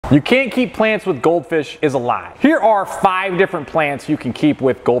You can't keep plants with goldfish is a lie. Here are 5 different plants you can keep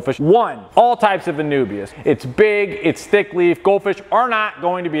with goldfish. 1, all types of Anubias. It's big, it's thick leaf. Goldfish are not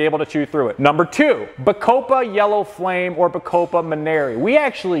going to be able to chew through it. Number 2, Bacopa yellow flame or Bacopa maneri. We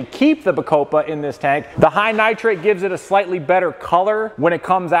actually keep the Bacopa in this tank. The high nitrate gives it a slightly better color when it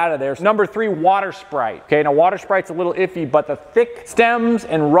comes out of there. Number 3, water sprite. Okay, now water sprite's a little iffy, but the thick stems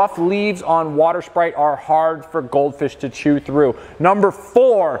and rough leaves on water sprite are hard for goldfish to chew through. Number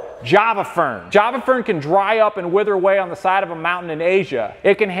 4, Java fern. Java fern can dry up and wither away on the side of a mountain in Asia.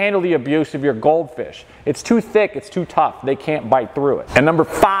 It can handle the abuse of your goldfish. It's too thick, it's too tough. They can't bite through it. And number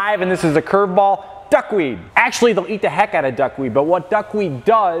 5, and this is a curveball, duckweed. Actually, they'll eat the heck out of duckweed, but what duckweed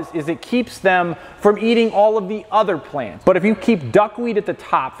does is it keeps them from eating all of the other plants. But if you keep duckweed at the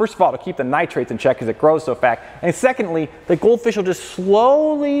top, first of all, it'll keep the nitrates in check because it grows so fast. And secondly, the goldfish will just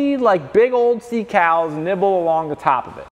slowly, like big old sea cows, nibble along the top of it.